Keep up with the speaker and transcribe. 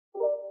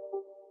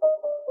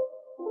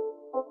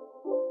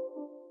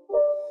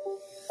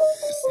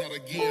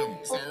again.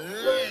 It's a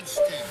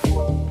redskin.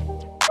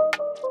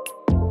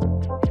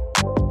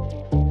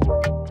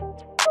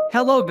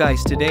 Hello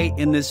guys, today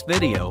in this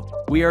video,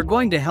 we are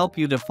going to help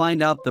you to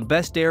find out the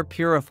best air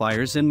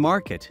purifiers in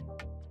market.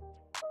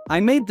 I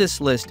made this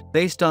list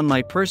based on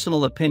my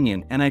personal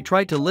opinion and I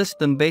tried to list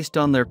them based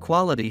on their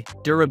quality,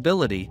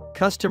 durability,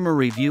 customer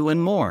review and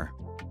more.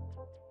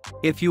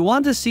 If you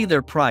want to see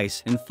their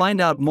price and find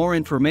out more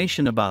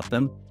information about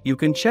them, you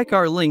can check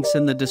our links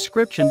in the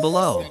description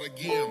below.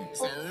 Again.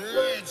 It's a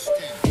redskin.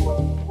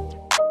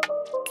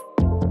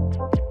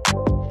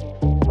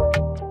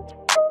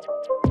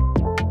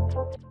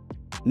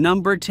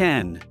 Number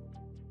 10.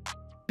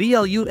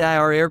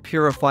 BLUIR Air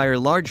Purifier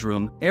Large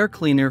Room Air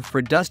Cleaner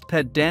for Dust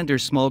Pet Dander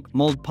Smoke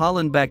Mold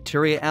Pollen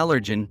Bacteria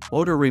Allergen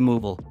Odor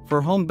Removal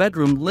for Home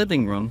Bedroom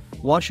Living Room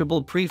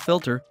Washable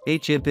Pre-Filter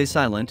HEPA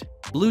Silent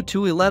Blue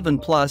 211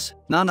 Plus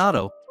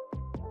Non-Auto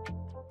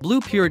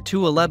Blue Pure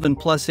 211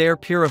 Plus Air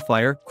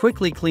Purifier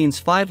quickly cleans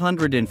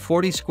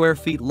 540 square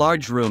feet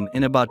large room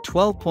in about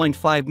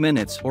 12.5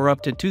 minutes or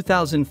up to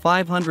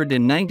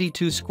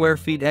 2,592 square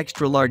feet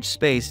extra large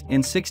space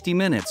in 60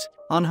 minutes,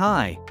 on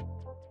high.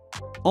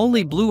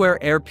 Only BlueAir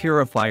air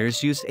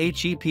purifiers use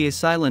HEPA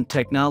silent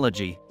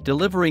technology,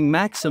 delivering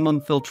maximum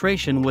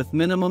filtration with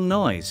minimum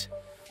noise.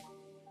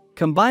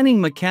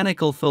 Combining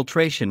mechanical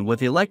filtration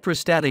with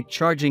electrostatic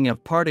charging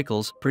of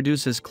particles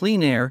produces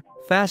clean air,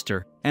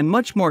 faster, and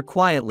much more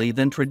quietly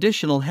than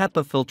traditional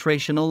HEPA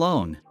filtration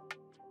alone.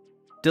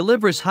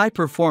 Delivers high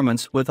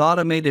performance with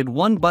automated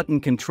one-button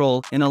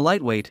control in a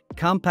lightweight,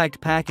 compact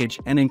package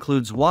and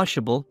includes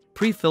washable,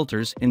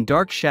 pre-filters in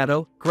dark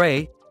shadow,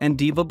 gray, and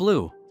Diva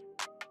Blue.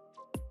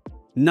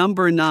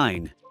 Number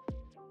 9.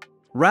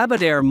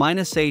 Rabbit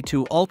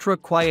Air-A2 Ultra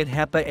Quiet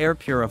HEPA Air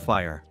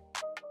Purifier.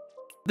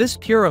 This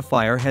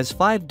purifier has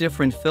 5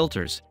 different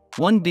filters,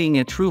 one being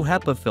a true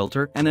HEPA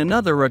filter and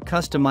another a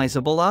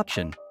customizable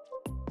option.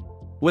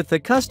 With the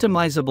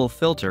customizable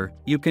filter,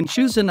 you can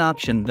choose an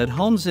option that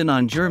hones in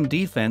on germ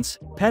defense,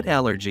 pet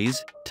allergies,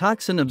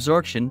 toxin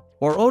absorption,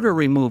 or odor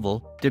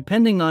removal,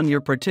 depending on your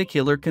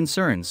particular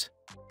concerns.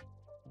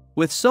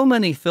 With so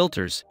many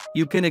filters,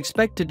 you can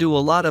expect to do a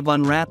lot of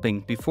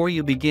unwrapping before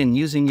you begin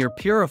using your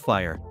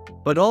purifier,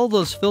 but all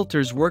those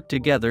filters work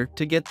together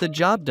to get the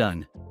job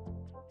done.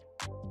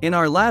 In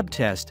our lab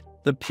test,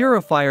 the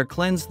purifier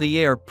cleansed the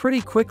air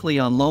pretty quickly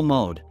on low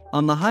mode.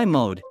 On the high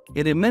mode,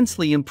 it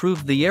immensely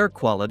improved the air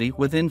quality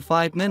within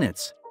 5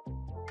 minutes.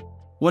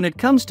 When it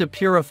comes to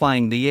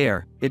purifying the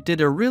air, it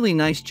did a really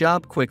nice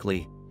job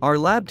quickly, our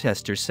lab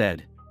tester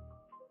said.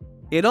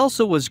 It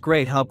also was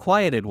great how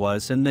quiet it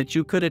was and that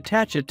you could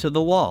attach it to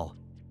the wall.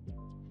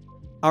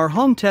 Our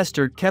home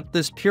tester kept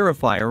this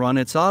purifier on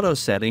its auto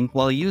setting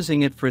while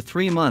using it for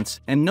 3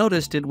 months and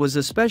noticed it was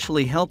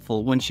especially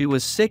helpful when she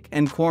was sick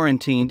and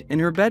quarantined in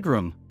her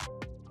bedroom.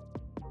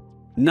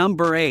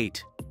 Number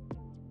 8.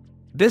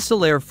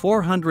 Bissell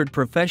 400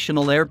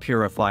 Professional Air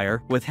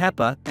Purifier with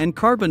HEPA and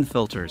carbon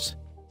filters.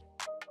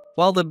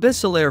 While the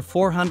Bissell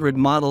 400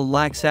 model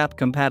lacks app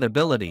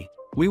compatibility,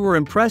 we were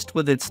impressed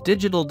with its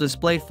digital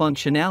display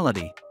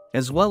functionality,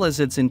 as well as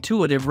its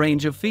intuitive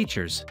range of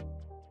features.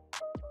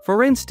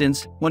 For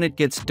instance, when it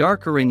gets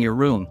darker in your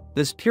room,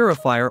 this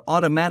purifier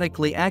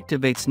automatically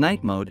activates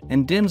night mode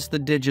and dims the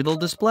digital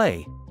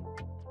display.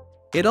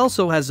 It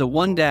also has a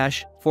 1-,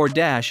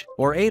 4-,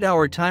 or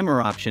 8-hour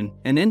timer option,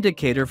 an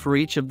indicator for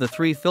each of the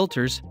 3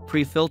 filters,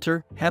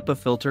 pre-filter, HEPA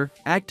filter,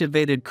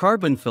 activated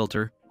carbon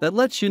filter, that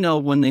lets you know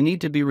when they need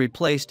to be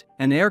replaced,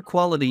 an air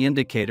quality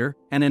indicator,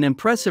 and an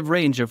impressive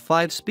range of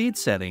 5 speed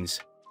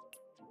settings.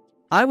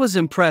 I was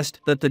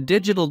impressed that the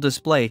digital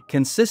display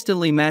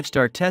consistently matched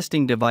our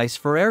testing device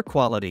for air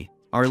quality,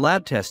 our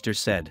lab tester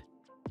said.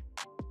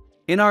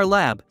 In our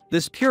lab,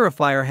 this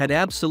purifier had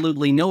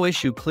absolutely no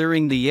issue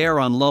clearing the air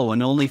on low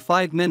in only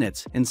 5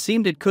 minutes and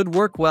seemed it could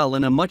work well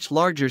in a much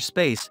larger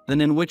space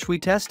than in which we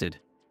tested.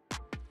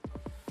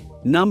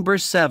 Number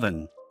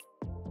 7.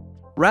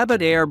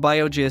 Rabbit Air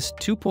Biogas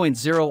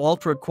 2.0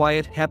 Ultra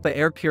Quiet HEPA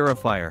Air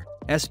Purifier,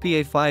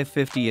 SPA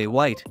 550A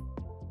White.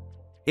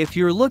 If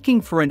you're looking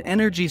for an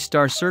ENERGY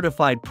STAR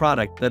certified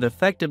product that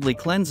effectively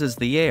cleanses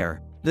the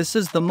air, this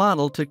is the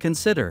model to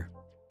consider.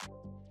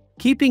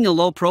 Keeping a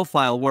low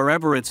profile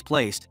wherever it's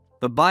placed,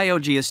 the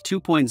Biogas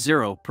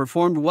 2.0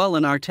 performed well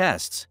in our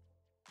tests.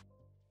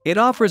 It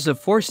offers a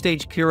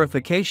 4-stage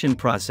purification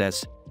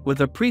process,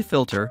 with a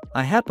pre-filter,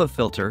 a HEPA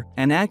filter,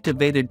 an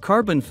activated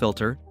carbon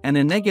filter, and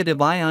a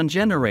negative ion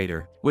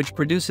generator, which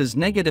produces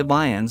negative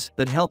ions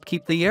that help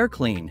keep the air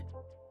clean.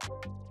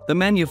 The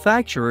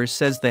manufacturer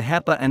says the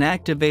HEPA and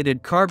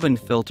activated carbon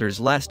filters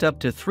last up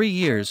to 3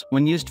 years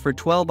when used for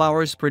 12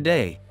 hours per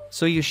day,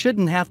 so you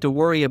shouldn't have to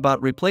worry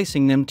about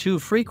replacing them too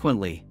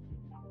frequently.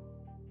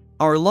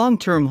 Our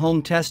long-term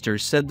home tester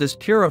said this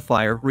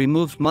purifier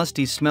removed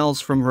musty smells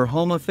from her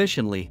home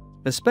efficiently,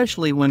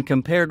 especially when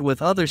compared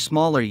with other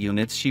smaller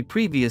units she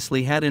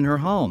previously had in her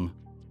home.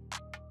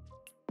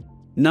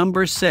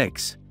 Number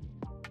 6.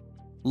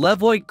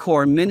 Levoit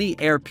Core Mini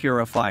Air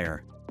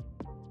Purifier.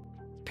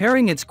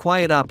 Pairing its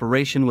quiet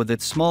operation with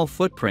its small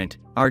footprint,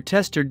 our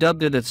tester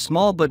dubbed it a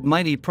small but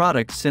mighty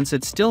product since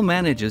it still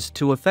manages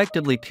to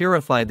effectively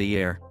purify the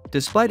air,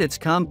 despite its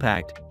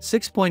compact,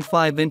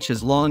 6.5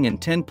 inches long and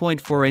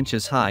 10.4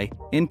 inches high,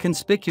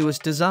 inconspicuous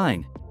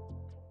design.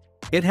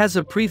 It has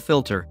a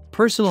pre-filter,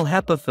 personal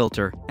HEPA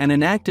filter, and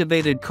an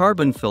activated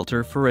carbon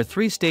filter for a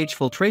 3-stage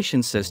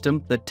filtration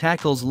system that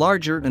tackles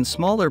larger and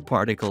smaller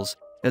particles,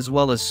 as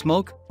well as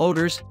smoke,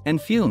 odors,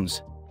 and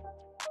fumes.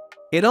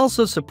 It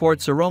also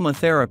supports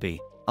aromatherapy,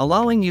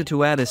 allowing you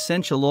to add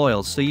essential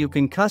oils so you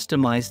can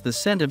customize the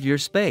scent of your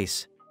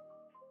space.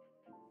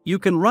 You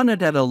can run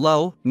it at a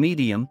low,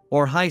 medium,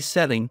 or high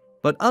setting,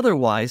 but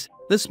otherwise,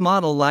 this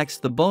model lacks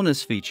the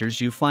bonus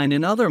features you find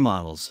in other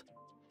models.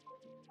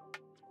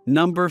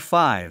 Number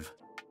 5.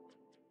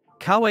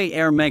 Kawe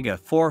Air Mega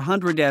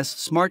 400S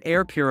Smart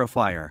Air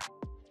Purifier.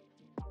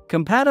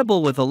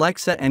 Compatible with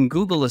Alexa and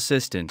Google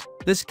Assistant,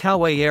 this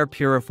Kawe Air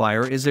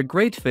Purifier is a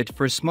great fit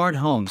for smart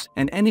homes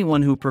and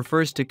anyone who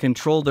prefers to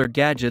control their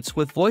gadgets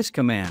with voice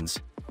commands.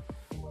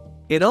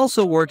 It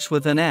also works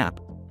with an app,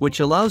 which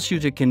allows you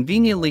to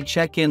conveniently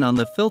check in on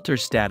the filter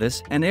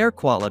status and air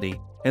quality,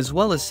 as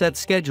well as set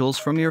schedules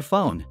from your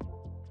phone.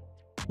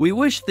 We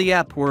wish the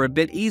app were a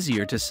bit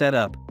easier to set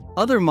up.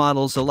 Other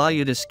models allow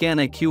you to scan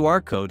a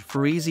QR code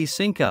for easy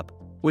sync-up,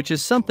 which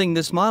is something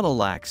this model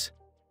lacks.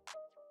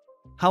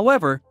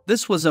 However,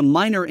 this was a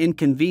minor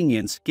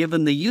inconvenience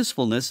given the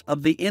usefulness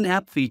of the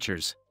in-app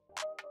features.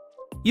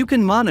 You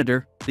can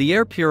monitor the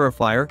air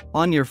purifier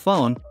on your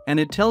phone, and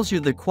it tells you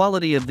the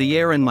quality of the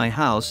air in my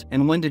house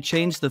and when to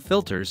change the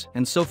filters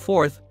and so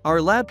forth,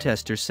 our lab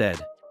tester said.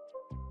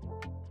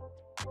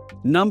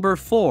 Number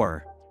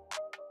 4.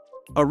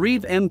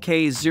 Arrive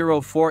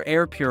MK04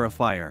 Air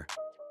Purifier.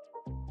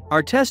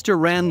 Our tester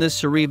ran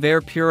this Arrive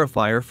Air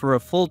Purifier for a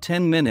full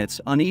 10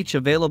 minutes on each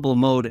available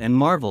mode and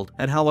marveled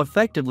at how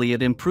effectively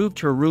it improved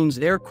her room's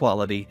air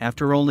quality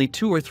after only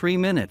 2 or 3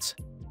 minutes.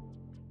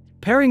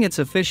 Pairing its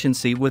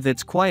efficiency with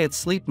its quiet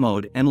sleep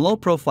mode and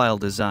low-profile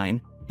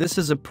design, this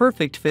is a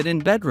perfect fit in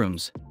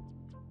bedrooms.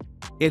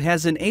 It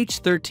has an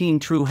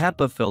H13 True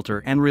HEPA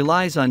filter and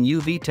relies on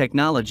UV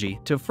technology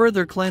to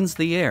further cleanse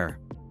the air.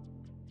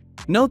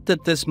 Note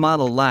that this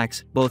model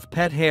lacks both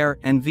pet hair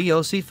and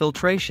VOC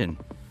filtration.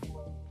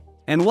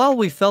 And while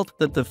we felt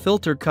that the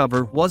filter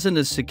cover wasn't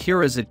as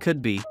secure as it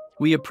could be,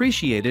 we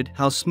appreciated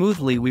how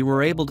smoothly we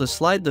were able to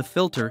slide the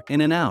filter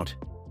in and out.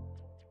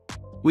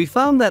 We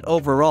found that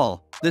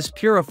overall, this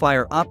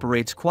purifier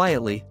operates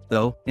quietly,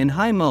 though, in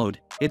high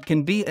mode, it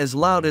can be as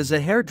loud as a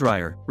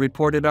hairdryer,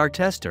 reported our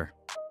tester.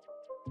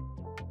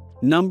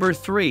 Number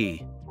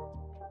 3.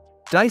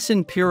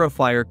 Dyson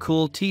Purifier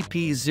Cool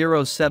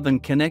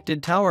TP07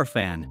 Connected Tower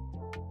Fan.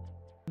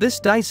 This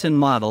Dyson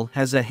model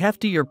has a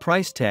heftier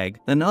price tag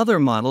than other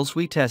models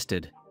we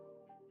tested.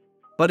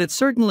 But it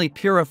certainly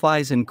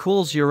purifies and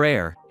cools your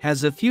air,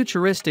 has a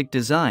futuristic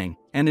design,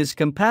 and is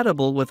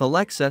compatible with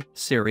Alexa,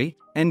 Siri,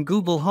 and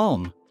Google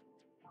Home.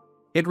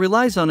 It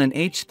relies on an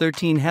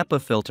H13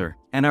 HEPA filter,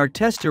 and our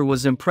tester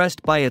was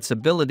impressed by its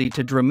ability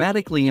to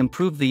dramatically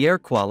improve the air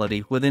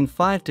quality within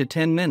 5 to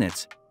 10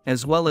 minutes,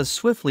 as well as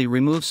swiftly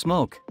remove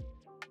smoke.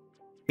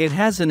 It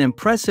has an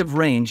impressive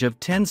range of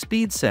 10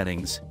 speed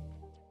settings.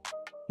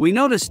 We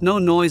noticed no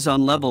noise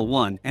on level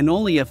 1 and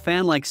only a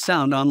fan-like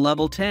sound on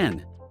level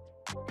 10.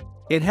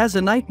 It has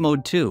a night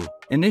mode too,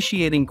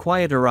 initiating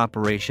quieter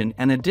operation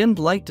and a dimmed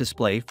light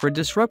display for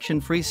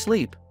disruption-free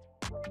sleep.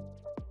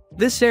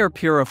 This air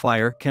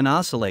purifier can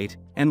oscillate,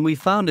 and we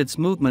found its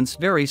movements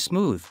very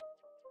smooth.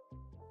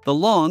 The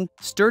long,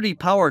 sturdy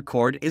power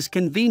cord is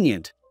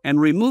convenient,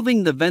 and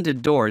removing the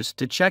vented doors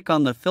to check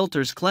on the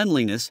filter's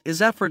cleanliness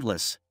is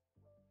effortless.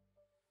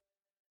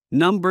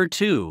 Number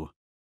 2.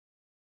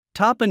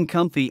 Top &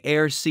 Comfy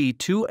Air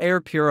C2 Air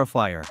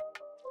Purifier.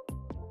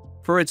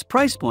 For its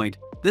price point,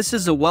 this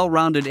is a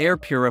well-rounded air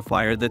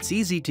purifier that's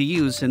easy to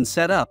use and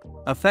set up,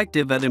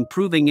 effective at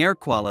improving air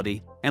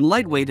quality, and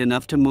lightweight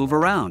enough to move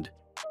around.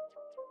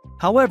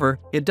 However,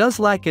 it does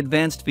lack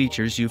advanced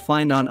features you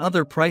find on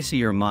other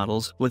pricier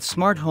models with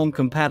smart home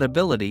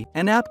compatibility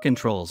and app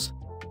controls.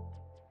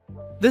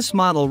 This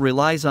model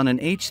relies on an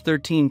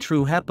H13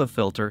 True HEPA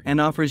filter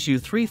and offers you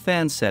 3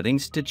 fan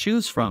settings to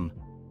choose from.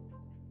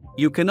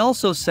 You can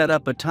also set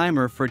up a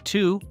timer for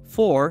 2,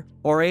 4,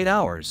 or 8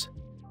 hours.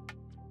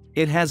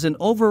 It has an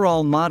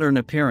overall modern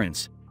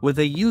appearance, with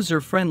a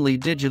user-friendly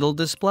digital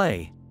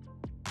display.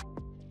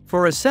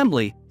 For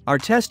assembly, our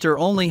tester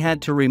only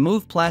had to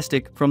remove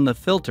plastic from the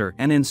filter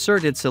and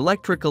insert its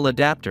electrical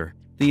adapter.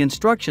 The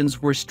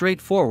instructions were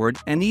straightforward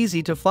and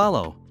easy to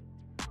follow.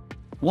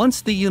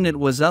 Once the unit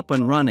was up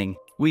and running,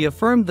 we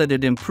affirmed that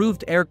it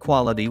improved air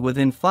quality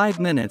within 5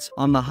 minutes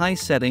on the high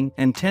setting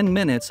and 10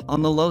 minutes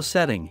on the low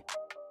setting.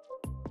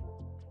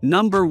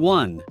 Number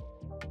 1.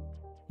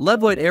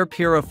 Levoit Air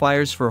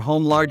Purifiers for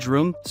Home Large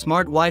Room,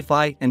 Smart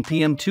Wi-Fi and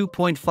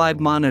PM2.5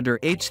 Monitor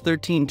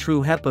H13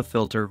 True HEPA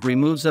filter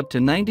removes up to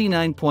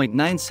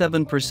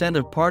 99.97%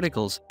 of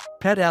particles,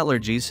 pet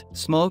allergies,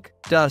 smoke,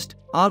 dust,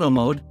 auto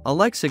mode,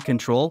 Alexa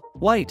control,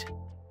 white.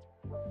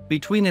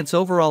 Between its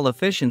overall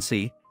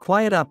efficiency,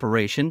 quiet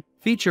operation,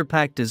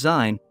 feature-packed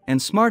design, and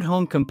smart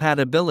home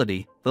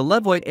compatibility, the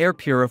Levoit air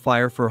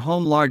purifier for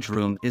home large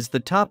room is the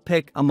top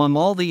pick among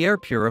all the air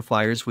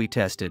purifiers we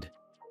tested.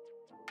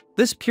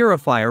 This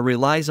purifier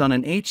relies on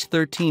an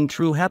H13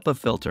 True HEPA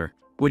filter,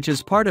 which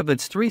is part of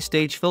its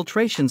 3-stage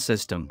filtration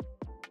system.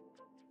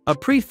 A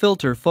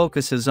pre-filter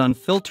focuses on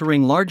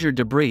filtering larger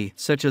debris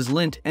such as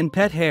lint and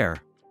pet hair.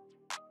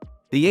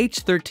 The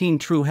H13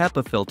 True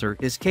HEPA filter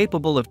is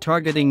capable of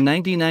targeting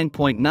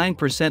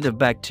 99.9% of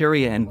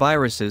bacteria and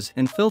viruses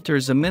and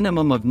filters a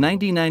minimum of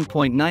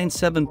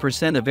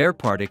 99.97% of air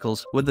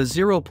particles with a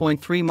 0.3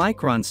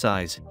 micron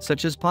size,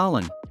 such as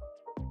pollen.